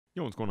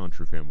Yo, what's going on,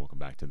 True Fam? Welcome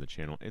back to the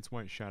channel. It's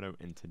White Shadow,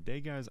 and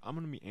today, guys, I'm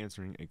going to be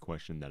answering a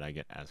question that I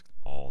get asked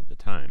all the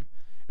time.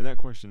 And that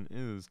question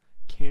is,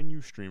 can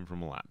you stream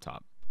from a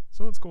laptop?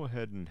 So let's go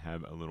ahead and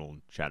have a little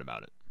chat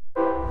about it.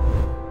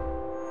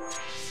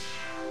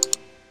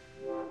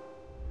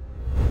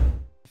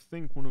 I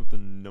think one of the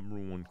number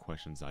one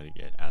questions I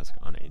get asked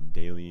on a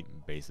daily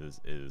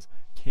basis is,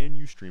 can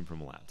you stream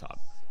from a laptop?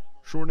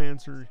 Short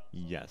answer,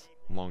 yes.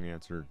 Long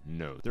answer,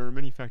 no. There are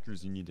many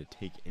factors you need to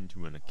take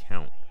into an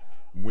account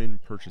when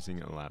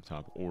purchasing a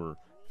laptop or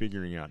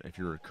figuring out if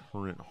your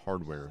current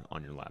hardware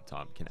on your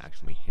laptop can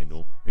actually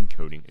handle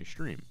encoding a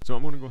stream. So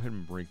I'm going to go ahead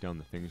and break down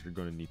the things you're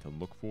going to need to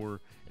look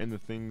for and the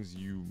things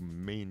you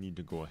may need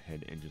to go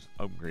ahead and just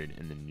upgrade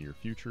in the near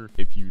future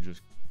if you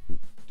just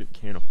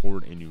can't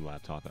afford a new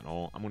laptop at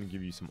all. I'm going to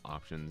give you some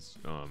options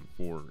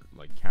for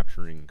like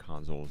capturing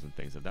consoles and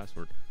things of that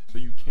sort, so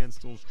you can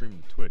still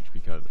stream to Twitch,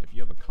 because if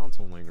you have a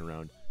console laying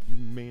around, you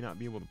may not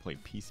be able to play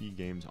PC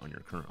games on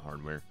your current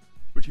hardware,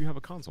 but you have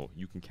a console,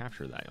 you can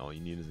capture that. All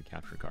you need is a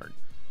capture card.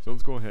 So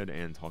let's go ahead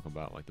and talk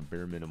about like the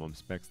bare minimum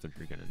specs that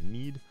you're going to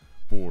need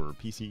for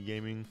PC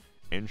gaming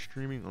and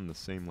streaming on the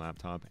same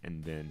laptop,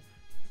 and then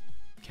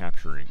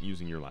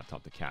using your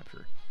laptop to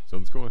capture. So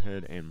let's go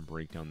ahead and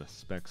break down the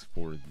specs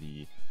for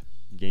the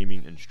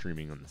gaming and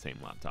streaming on the same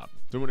laptop.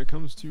 So when it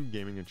comes to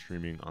gaming and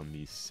streaming on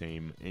the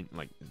same,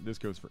 like this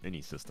goes for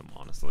any system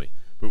honestly,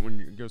 but when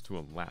it goes to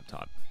a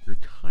laptop, you're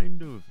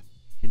kind of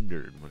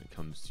hindered when it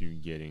comes to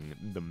getting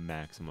the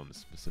maximum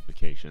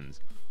specifications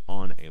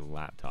on a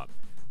laptop.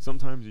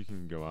 Sometimes you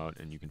can go out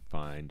and you can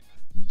find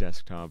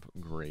desktop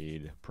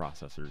grade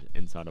processors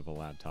inside of a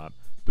laptop,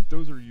 but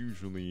those are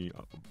usually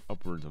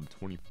upwards of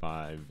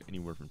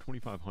anywhere from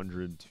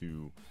 $2,500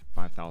 to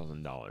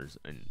 $5,000,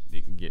 and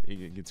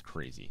it gets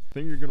crazy. The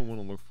thing you're going to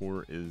want to look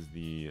for is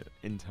the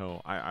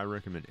Intel. I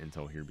recommend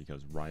Intel here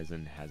because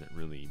Ryzen hasn't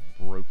really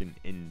broken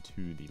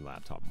into the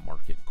laptop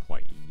market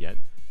quite yet.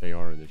 They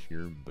are this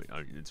year, but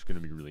it's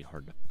going to be really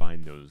hard to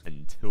find those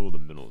until the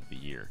middle of the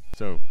year.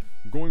 So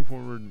going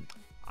forward,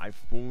 I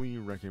fully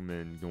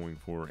recommend going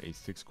for a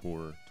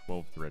 6-core,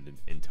 12-threaded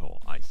Intel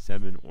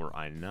i7 or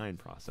i9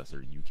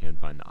 processor. You can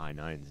find the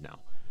i9s now.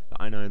 The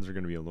i9s are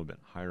going to be a little bit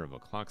higher of a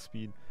clock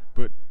speed,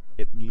 but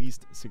at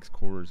least 6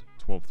 cores,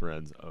 12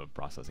 threads of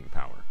processing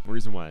power. The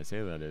reason why I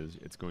say that is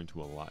it's going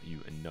to allot you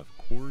enough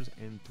cores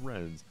and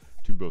threads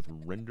to both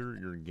render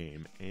your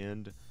game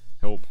and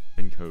help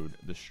encode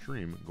the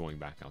stream going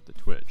back out to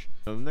Twitch.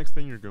 Now, the next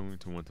thing you're going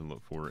to want to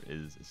look for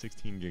is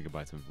 16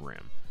 gigabytes of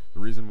RAM. The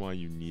reason why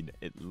you need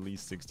at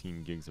least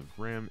 16 gigs of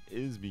RAM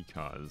is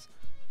because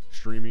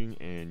streaming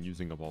and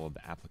using up all of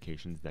the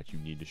applications that you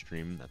need to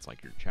stream, that's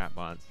like your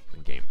chatbots, the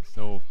game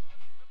itself,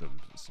 the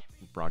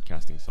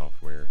broadcasting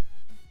software,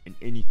 and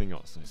anything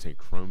else. So say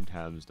Chrome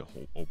tabs to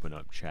open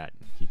up chat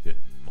and keep it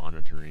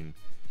monitoring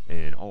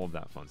and all of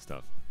that fun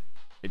stuff.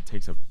 It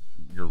takes up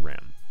your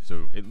RAM.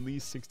 So at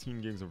least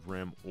 16 gigs of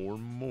RAM or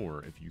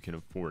more if you can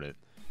afford it.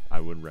 I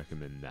would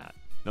recommend that.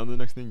 Now the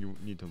next thing you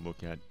need to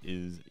look at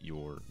is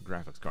your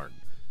graphics card.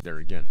 There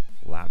again,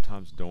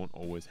 laptops don't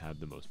always have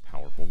the most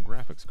powerful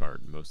graphics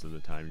card. Most of the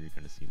time you're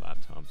going to see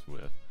laptops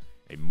with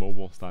a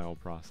mobile style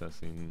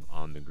processing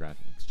on the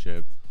graphics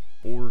chip,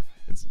 or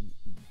it's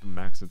the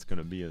max it's going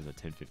to be is a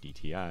 1050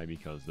 Ti,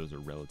 because those are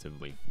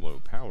relatively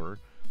low power,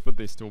 but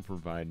they still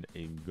provide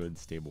a good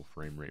stable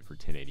frame rate for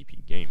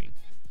 1080p gaming.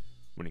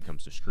 When it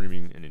comes to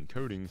streaming and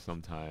encoding,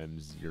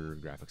 sometimes your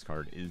graphics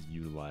card is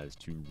utilized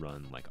to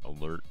run like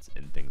alerts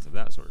and things of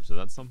that sort. So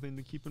that's something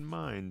to keep in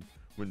mind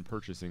when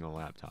purchasing a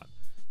laptop.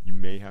 You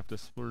may have to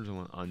splurge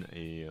on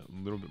a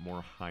little bit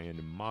more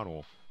high-end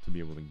model to be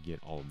able to get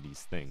all of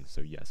these things.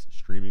 So yes,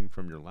 streaming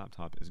from your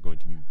laptop is going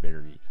to be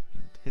very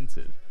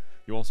intensive.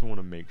 You also want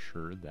to make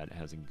sure that it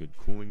has a good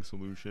cooling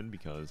solution,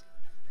 because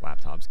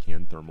laptops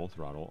can thermal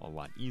throttle a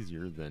lot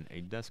easier than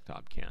a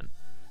desktop can.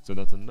 So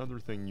that's another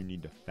thing you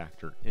need to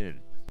factor in.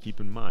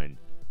 Keep in mind,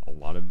 a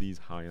lot of these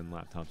high-end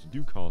laptops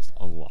do cost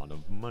a lot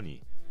of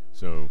money.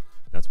 So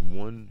that's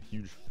one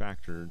huge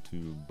factor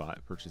to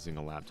purchasing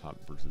a laptop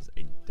versus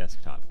a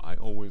desktop. I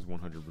always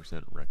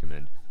 100%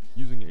 recommend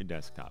using a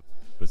desktop,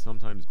 but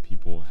sometimes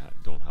people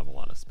don't have a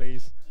lot of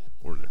space,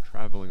 or they're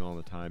traveling all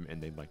the time and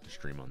they'd like to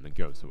stream on the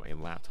go. So a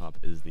laptop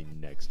is the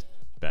next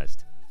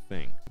best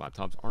thing.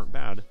 Laptops aren't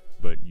bad,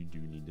 but you do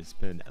need to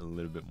spend a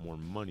little bit more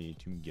money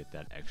to get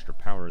that extra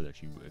power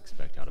that you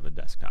expect out of a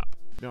desktop.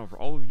 Now, for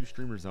all of you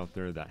streamers out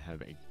there that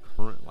have a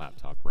current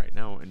laptop right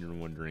now and you're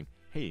wondering,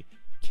 hey,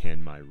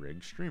 can my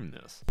rig stream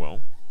this?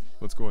 Well,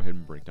 let's go ahead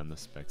and break down the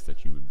specs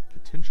that you would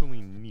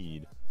potentially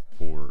need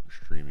for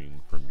streaming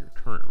from your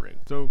current rig.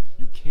 So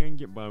you can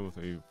get by with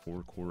a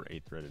 4-core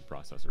 8-threaded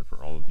processor.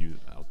 For all of you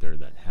out there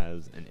that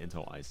has an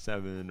Intel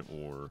i7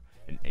 or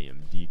an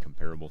AMD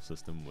comparable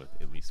system with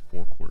at least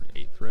 4 cores,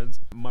 8 threads,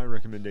 my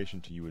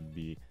recommendation to you would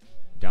be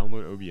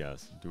download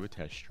OBS, do a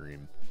test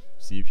stream,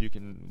 see if you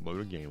can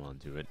load a game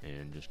onto it,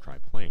 and just try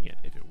playing it.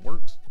 If it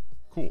works,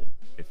 cool.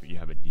 If you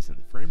have a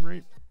decent frame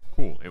rate,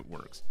 cool, it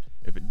works.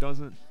 If it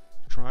doesn't,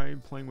 try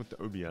playing with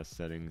the OBS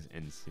settings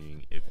and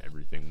seeing if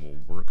everything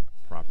will work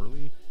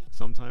properly.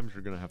 Sometimes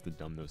you're going to have to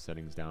dumb those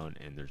settings down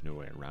and there's no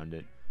way around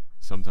it.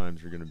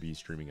 Sometimes you're going to be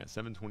streaming at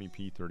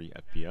 720p 30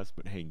 FPS,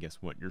 but hey, guess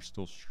what? You're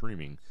still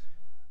streaming.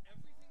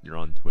 You're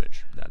on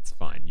Twitch. That's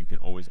fine. You can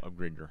always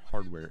upgrade your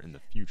hardware in the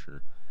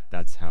future.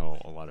 That's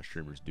how a lot of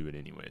streamers do it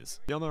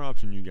anyways. The other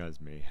option you guys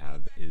may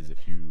have is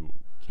if you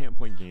can't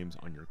play games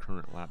on your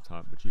current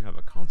laptop, but you have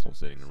a console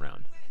sitting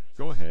around,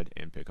 go ahead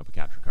and pick up a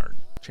capture card.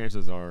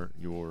 Chances are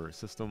your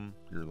system,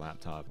 your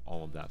laptop,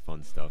 all of that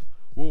fun stuff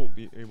will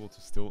be able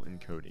to still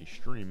encode a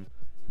stream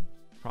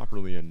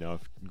properly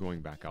enough going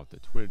back out to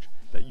Twitch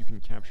that you can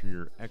capture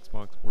your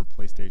Xbox or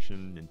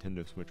PlayStation,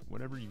 Nintendo Switch,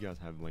 whatever you guys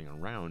have laying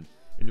around,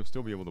 and you'll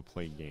still be able to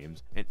play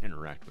games and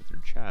interact with your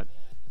chat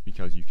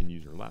because you can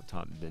use your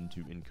laptop then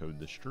to encode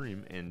the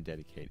stream and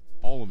dedicate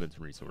all of its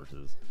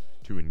resources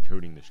to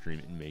encoding the stream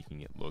and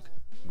making it look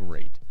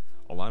great.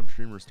 A lot of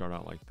streamers start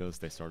out like this.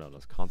 They start out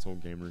as console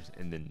gamers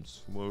and then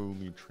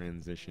slowly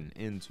transition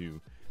into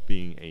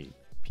being a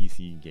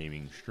PC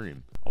gaming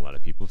stream. A lot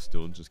of people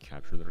still just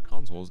capture their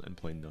consoles and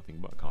play nothing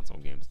but console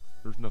games.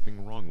 There's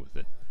nothing wrong with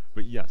it.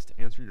 But yes, to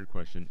answer your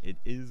question, it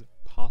is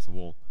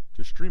possible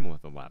to stream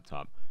with a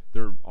laptop.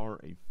 There are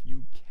a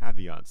few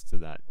caveats to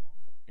that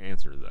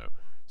answer though.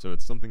 So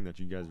it's something that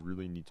you guys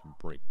really need to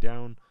break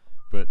down.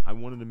 But I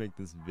wanted to make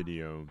this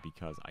video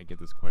because I get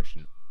this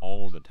question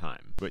all the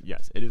time. But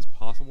yes, it is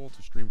possible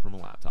to stream from a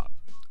laptop.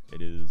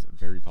 It is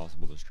very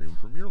possible to stream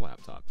from your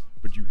laptop,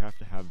 but you have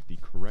to have the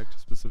correct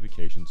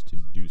specifications to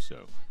do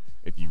so.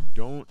 If you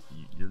don't,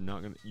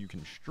 you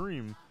can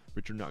stream,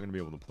 but you're not gonna be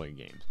able to play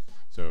games.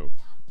 So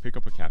pick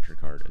up a capture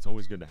card. It's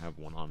always good to have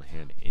one on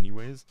hand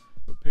anyways,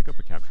 but pick up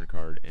a capture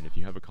card, and if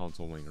you have a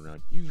console laying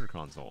around, use your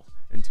console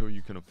until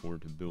you can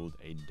afford to build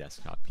a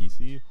desktop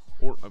PC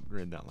or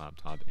upgrade that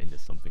laptop into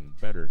something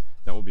better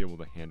that will be able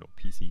to handle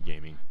PC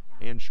gaming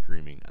and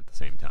streaming at the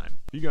same time.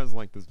 If you guys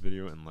like this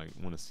video and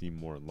want to see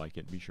more like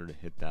it, be sure to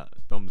hit that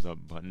thumbs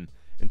up button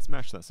and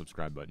smash that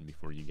subscribe button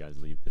before you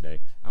guys leave today.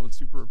 I would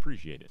super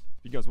appreciate it.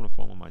 If you guys want to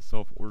follow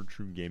myself or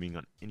True Gaming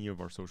on any of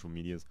our social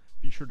medias,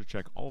 be sure to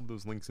check all of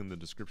those links in the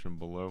description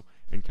below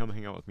and come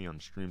hang out with me on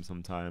stream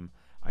sometime.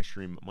 I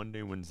stream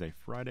Monday, Wednesday,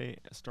 Friday,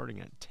 starting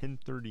at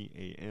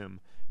 10:30 a.m.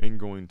 and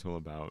going till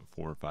about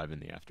 4 or 5 in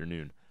the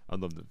afternoon. I'd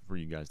love for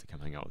you guys to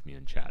come hang out with me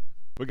and chat.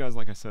 But guys,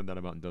 like I said, that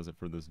about does it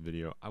for this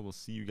video. I will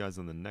see you guys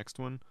in the next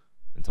one.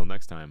 Until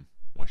next time,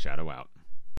 Shadow out.